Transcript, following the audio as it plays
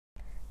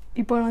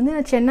இப்போ வந்து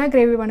நான் சென்னா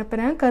கிரேவி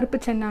பண்ணப்பறேன். கருப்பு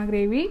சென்னா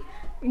கிரேவி.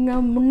 இங்கே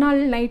முன்னாள்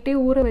நைட்டே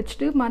ஊற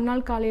வச்சுட்டு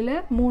மறுநாள் காலையில்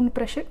 3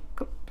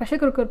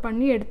 ப்ரெஷர் குக்கர்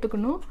பண்ணி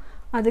எடுத்துக்கணும்.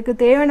 அதுக்கு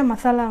தேவையான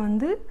மசாலா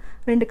வந்து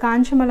 2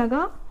 காஞ்ச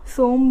மிளகா,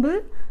 சோம்பு,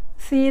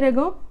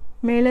 சீரகம்,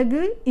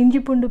 மிளகு, இஞ்சி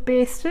பூண்டு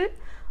பேஸ்ட்டு,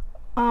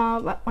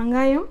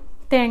 வெங்காயம்,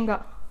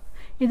 தேங்காய்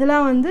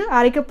இதெல்லாம் வந்து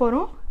அரைக்க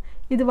போகிறோம்.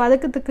 இது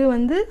வதக்கத்துக்கு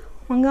வந்து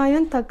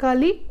வெங்காயம்,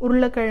 தக்காளி,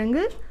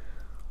 உருளைக்கிழங்கு,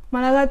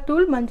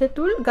 மிளகாத்தூள்,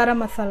 மஞ்சத்தூள்,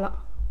 கரம் மசாலா,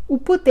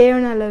 உப்பு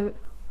தேவையான அளவு,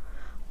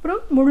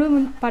 அப்புறம் முழு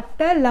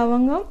பட்டை,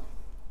 லவங்கம்,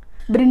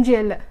 பிரிஞ்சி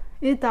இலை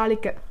இது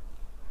தாளிக்க.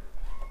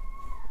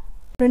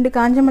 2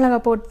 காஞ்ச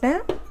மிளகாய்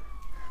போட்டேன்.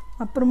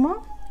 அப்புறமா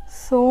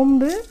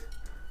சோம்பு,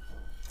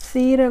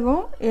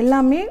 சீரகம்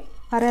எல்லாமே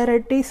அரை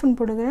டீஸ்பூன்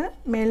போடுங்க.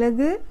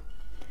 மிளகு,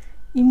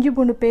 இஞ்சி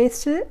பூண்டு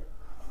பேஸ்ட்டு,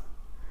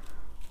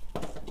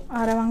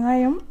 அரை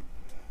வெங்காயம்,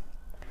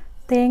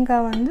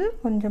 தேங்காய் வந்து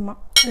கொஞ்சமாக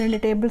 2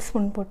 டேபிள்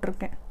ஸ்பூன்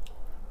போட்டிருக்கேன்.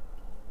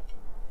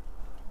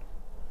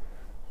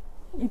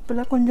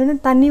 இப்போலாம் கொஞ்சோண்டு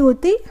தண்ணி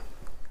ஊற்றி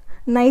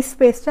நைஸ்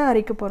பேஸ்ட்டாக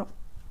அரைக்க போகிறோம்.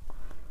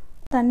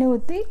 தண்ணி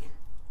ஊற்றி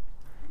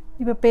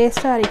இப்போ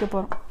பேஸ்ட்டாக அரைக்க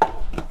போகிறோம்.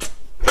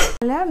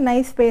 நல்லா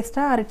நைஸ்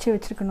பேஸ்ட்டாக அரைச்சி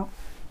வச்சுருக்கணும்.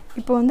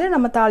 இப்போ வந்து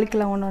நம்ம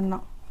தாளிக்கலாம் ஒன்று ஒன்றா.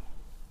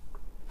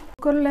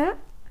 குக்கரில்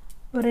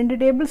ஒரு 2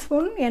 டேபிள்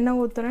ஸ்பூன் எண்ணெய்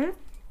ஊற்றுறேன்.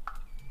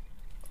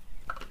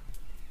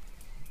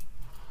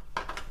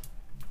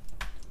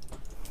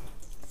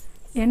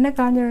 எண்ணெய்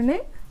காஞ்சோடனே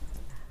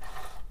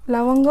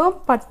லவங்கம்,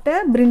 பட்டை,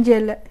 பிரிஞ்சி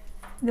இலை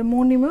இது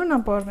 3மே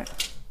நான் போடுறேன்.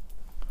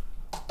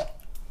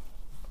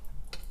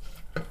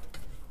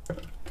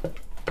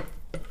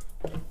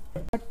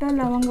 பட்டை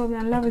லவங்கம்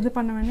நல்லா இது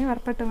பண்ண வேணே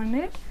வறுப்பட்ட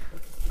வேணே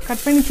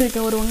கட் பண்ணி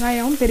வச்சுருக்கேன் ஒரு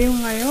வெங்காயம், பெரிய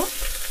வெங்காயம்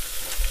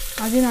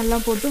அதையும் நல்லா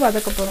போட்டு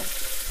வதக்க போகிறோம்.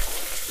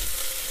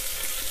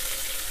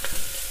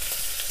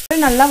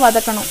 நல்லா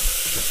வதக்கணும்.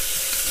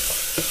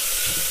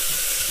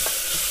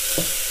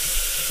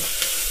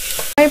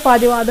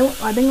 பாதி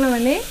வதங்கின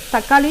வேணே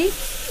தக்காளி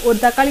ஒரு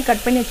தக்காளி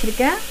கட் பண்ணி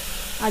வச்சுருக்கேன்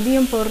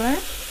அதையும் போடுறேன்.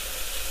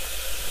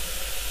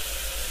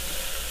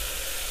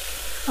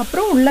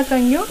 அப்புறம்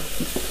உருளைக்கிழங்கும்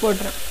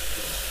போடுறேன்.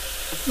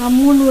 நான்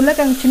 3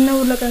 உருளைக்கிழங்கு சின்ன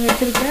உருளைக்கிழங்கு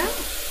வச்சுருக்கேன்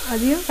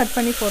அதையும் கட்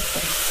பண்ணி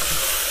போட்டேன்.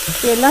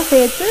 இதெல்லாம்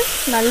சேர்த்து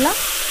நல்லா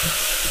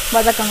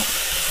வதக்கணும்.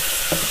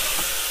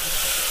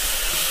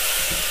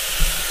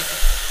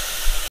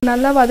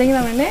 நல்லா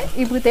வதங்கினவொடனே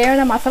இப்போ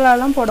தேவையான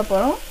மசாலாலாம் போட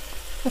போகிறோம்.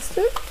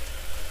 ஃபஸ்ட்டு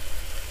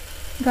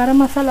கரம்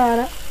மசாலா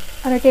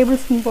அரை டேபிள்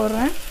ஸ்பூன்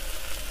போடுறேன்.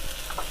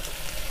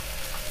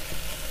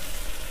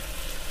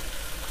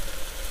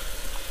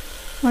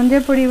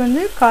 மஞ்சள் பொடி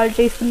வந்து 1/4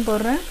 டீஸ்பூன்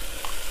போடுறேன்.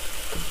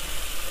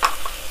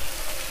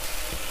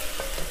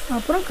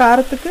 அப்புறம்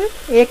காரத்துக்கு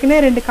ஏற்கனவே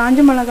 2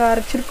 காஞ்ச மிளகாய்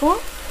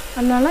அரைச்சிருக்கோம்.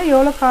 அதனால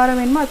எவ்வளோ காரம்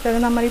வேணுமோ அது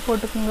தகுந்த மாதிரி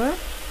போட்டுக்கோங்க.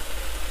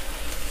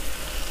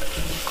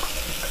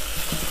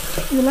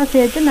 இதெல்லாம்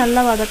சேர்த்து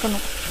நல்லா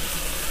வதக்கணும்.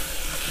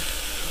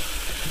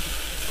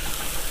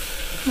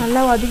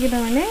 நல்லா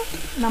வதக்கிட்டோடனே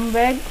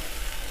நம்ம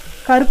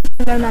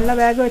கருப்பு நல்லா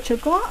வேக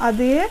வச்சுருக்கோம்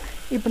அதையே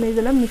இப்போ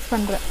இதில் மிக்ஸ்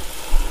பண்ணுறேன்.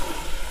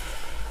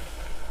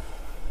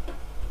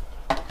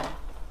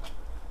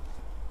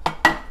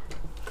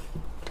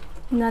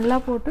 நல்லா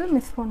போட்டு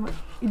மிக்ஸ்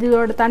பண்ணுவேன்.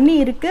 இதோட தண்ணி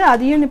இருக்குது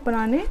அதையும் இப்போ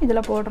நான்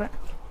இதில் போடுறேன்.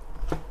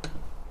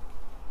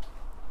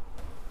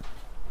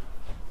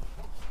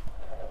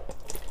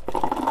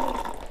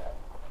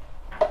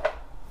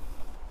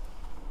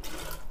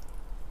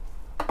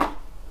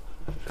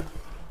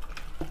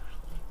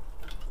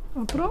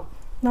 அப்புறம்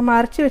நம்ம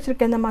அரைச்சி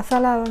வச்சுருக்க இந்த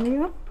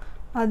மசாலாவையும்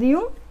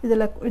அதையும்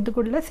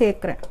இதுக்குள்ளே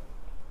சேர்க்குறேன்.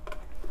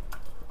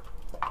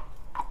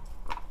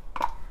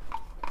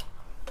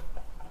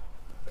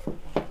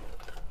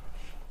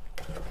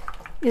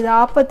 இது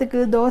ஆப்பத்துக்கு,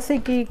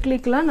 தோசைக்கு,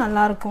 இட்லிக்கெலாம்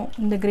நல்லாயிருக்கும்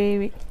இந்த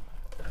கிரேவி.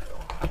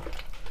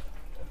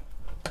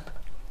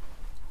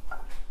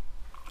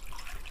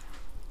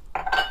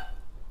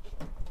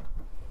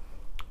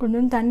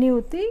 கொஞ்சம் தண்ணி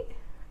ஊற்றி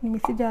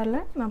மிக்ஸி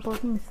ஜாரில் நான்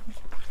போட்டு மிக்ஸ்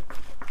பண்ணுறேன்.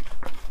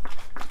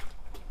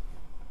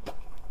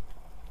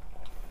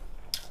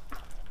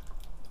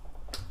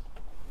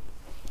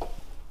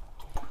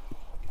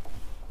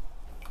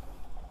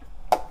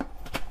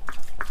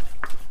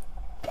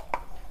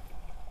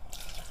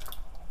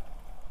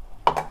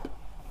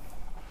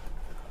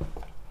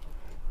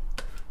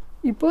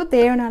 இப்போது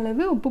தேவையான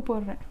அளவு உப்பு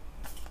போடுறேன்.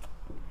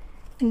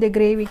 இந்த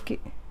கிரேவிக்கு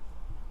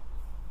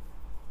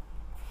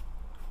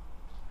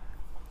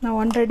நான்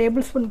 1/2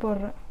 டேபிள் ஸ்பூன்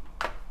போடுறேன்.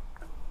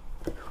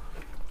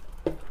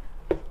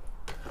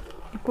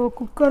 இப்போது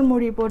குக்கர்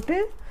மூடி போட்டு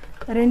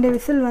 2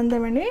 விசில்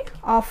வந்தவொடனே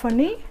ஆஃப்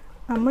பண்ணி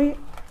நம்ம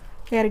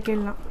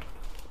இறக்கிடலாம்.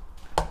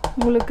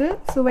 உங்களுக்கு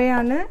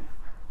சுவையான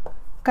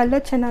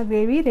கடலை சன்னா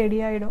கிரேவி ரெடி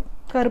ஆகிடும்.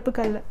 கருப்பு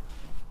கடலை.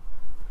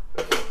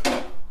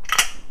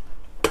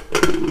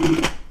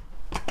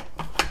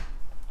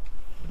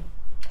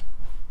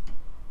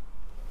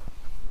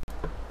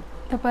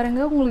 இப்போ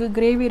பாருங்கள் உங்களுக்கு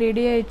கிரேவி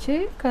ரெடி ஆயிடுச்சு.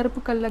 கருப்பு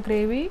கடலை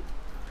கிரேவி.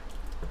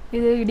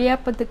 இது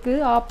இடியாப்பத்துக்கு,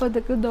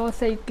 ஆப்பத்துக்கு,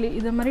 தோசை, இட்லி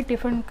இது மாதிரி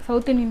tiffin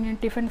south Indian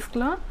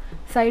டிஃபன்ஸ்க்கெலாம்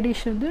side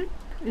dish வந்து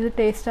இது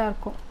டேஸ்ட்டாக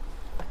இருக்கும்.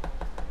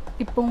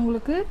 இப்போ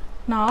உங்களுக்கு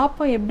நான்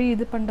ஆப்பம் எப்படி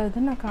இது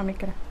பண்ணுறதுன்னு நான்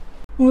காமிக்கிறேன்.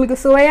 உங்களுக்கு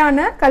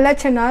சுவையான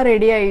கல்லச்சன்னா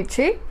ரெடி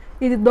ஆயிடுச்சு.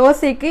 இது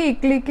தோசைக்கு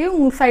இட்லிக்கு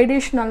உங்களுக்கு சைட்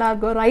டிஷ்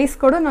நல்லாயிருக்கும், ரைஸ்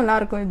கூட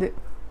நல்லாயிருக்கும். இது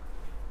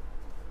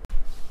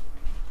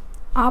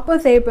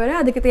ஆப்பம் செய்ய போகிறேன்.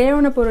 அதுக்கு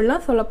தேவையான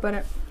பொருள்லாம் சொல்ல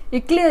போகிறேன்.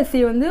 இட்லி அரிசி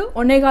வந்து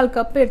 1.25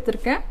 கப்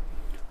எடுத்திருக்கேன்.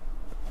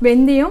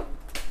 வெந்தயம்,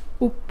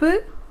 உப்பு,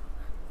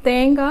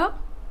 தேங்காய்,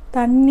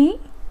 தண்ணி,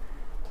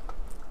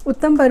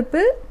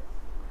 உத்தம்பருப்பு.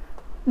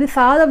 இது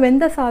சாதம்,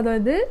 வெந்த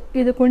சாதம்.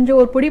 இது கொஞ்சம்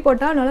ஒரு பொடி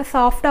போட்டால் நல்லா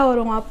சாஃப்டாக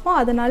வரும் அப்போ,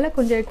 அதனால்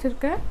கொஞ்சம்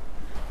வச்சுருக்கேன்.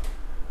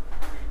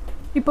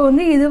 இப்போ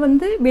வந்து இது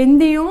வந்து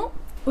வெந்தயம்,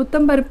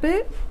 உத்தம்பருப்பு,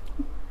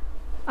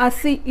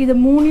 அரிசி இது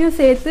 3யும்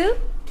சேர்த்து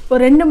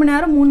ஒரு 2 மணி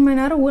நேரம் 3 மணி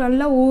நேரம்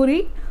நல்லா ஊறி,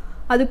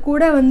 அது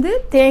கூட வந்து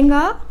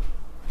தேங்காய்,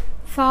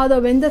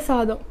 சாதம், வெந்த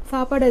சாதம்,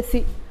 சாப்பாடு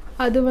அரிசி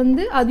அது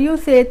வந்து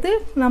அதையும் சேர்த்து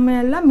நம்ம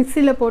எல்லாம்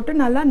மிக்சியில் போட்டு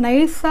நல்லா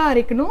நைஸாக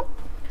அரைக்கணும்.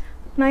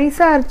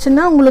 நைஸாக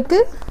அரைச்சுன்னா உங்களுக்கு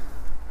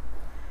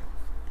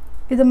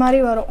இது மாதிரி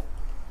வரும்.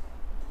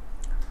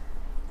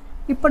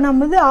 இப்போ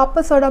நம்ம வந்து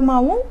ஆப்ப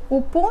சோடாமாவும்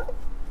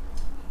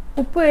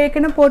உப்பு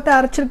ஏற்கனவே போட்டு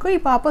அரைச்சிருக்கோம்.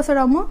 இப்போ ஆப்ப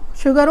சோடாமாவும்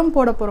சுகரும்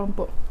போட போகிறோம்.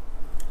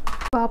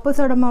 இப்போ ஆப்ப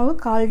சோடாமாவு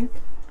 1/4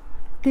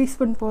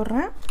 டீஸ்பூன்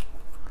போடுறேன்.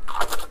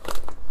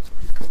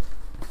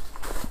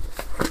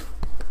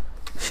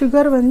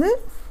 சுகர் வந்து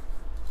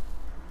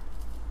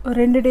ஒரு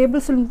 2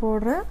 டேபிள் ஸ்பூன்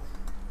போடுறேன்.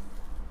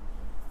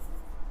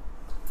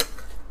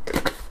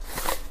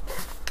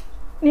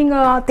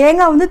 நீங்கள்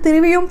தேங்காய் வந்து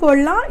திருவியும்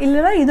போடலாம்,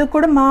 இல்லைனா இது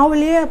கூட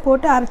மாவுலேயே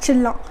போட்டு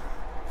அரைச்சிடலாம்.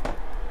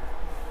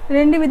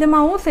 2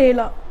 விதமாகவும்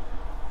செய்யலாம்.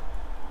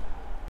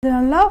 இது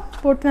நல்லா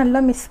போட்டு நல்லா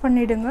மிக்ஸ்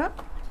பண்ணிவிடுங்க.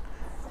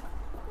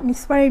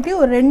 மிக்ஸ் பண்ணிவிட்டு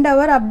ஒரு 2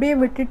 ஹவர் அப்படியே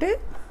விட்டுட்டு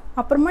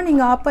அப்புறமா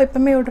நீங்கள் ஆப்பம்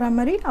எப்போவுமே விடுற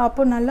மாதிரி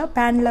ஆப்பம் நல்லா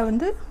பேனில்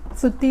வந்து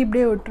சுற்றி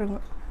இப்படியே விட்டுருங்க.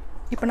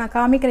 இப்போ நான்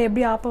காமிக்கிறேன்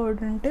எப்படி ஆப்பம்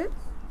விடுன்ட்டு.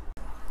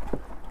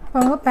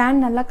 இப்போ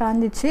பேன் நல்லா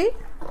காஞ்சிச்சு.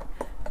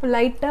 இப்போ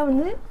லைட்டாக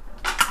வந்து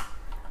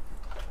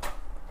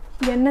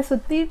எண்ணெய்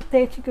சுற்றி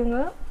தேய்ச்சிக்கோங்க.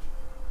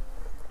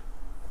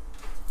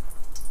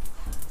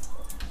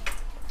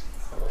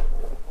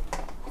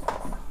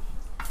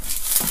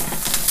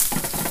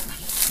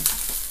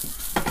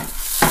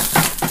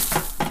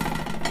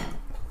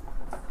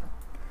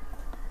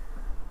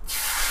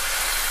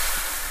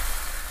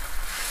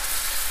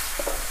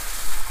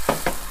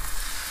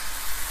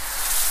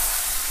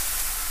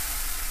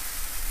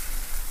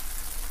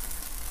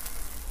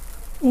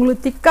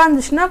 உங்களுக்கு திக்காக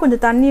இருந்துச்சுன்னா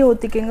கொஞ்சம் தண்ணி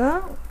ஊற்றிக்கோங்க,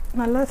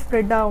 நல்லா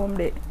ஸ்ப்ரெட் ஆகும்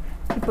அப்படியே.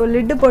 இப்போ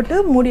லிட்டு போட்டு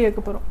மூடி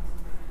வைக்க போகிறோம்.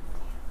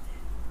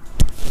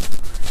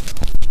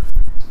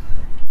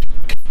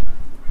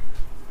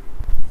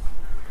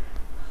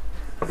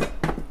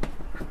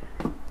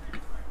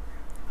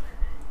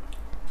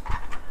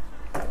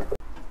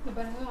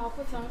 பாருங்க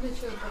ஆப்பம்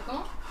சாண்ட்விச் ஒரு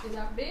பக்கம், இது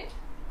அப்படியே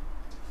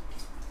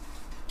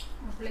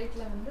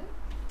பிளேட்டில் வந்து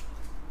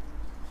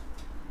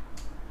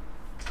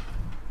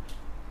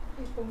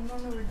இப்போ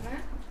இன்னொன்று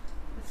விடுறேன்.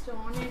 ஃபஸ்ட்டு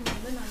ஆனியன்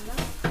வந்து நல்லா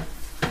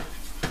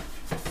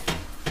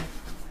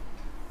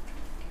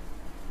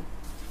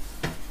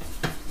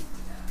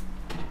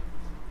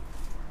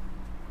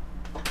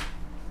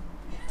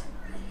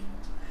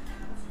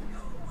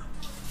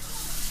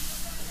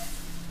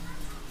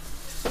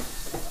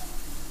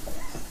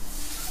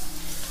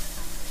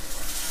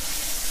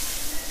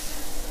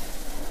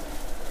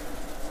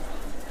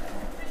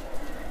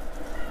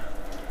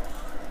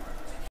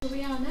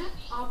சுவையான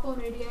ஆப்பம்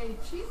ரெடி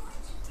ஆயிடுச்சு.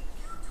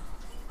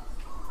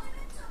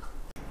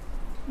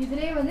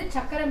 இதிலே வந்து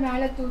சக்கரை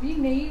மேலே தூவி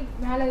நெய்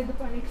மேலே இது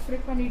பண்ணிட்டு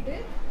ஸ்ப்ரெட் பண்ணிவிட்டு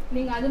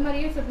நீங்கள் அது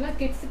மாதிரியே சொல்லலாம்.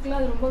 கிட்ஸுக்கெலாம்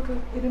அது ரொம்ப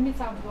விரும்பி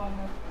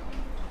சாப்பிடுவாங்க.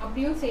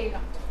 அப்படியும்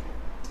செய்யலாம்.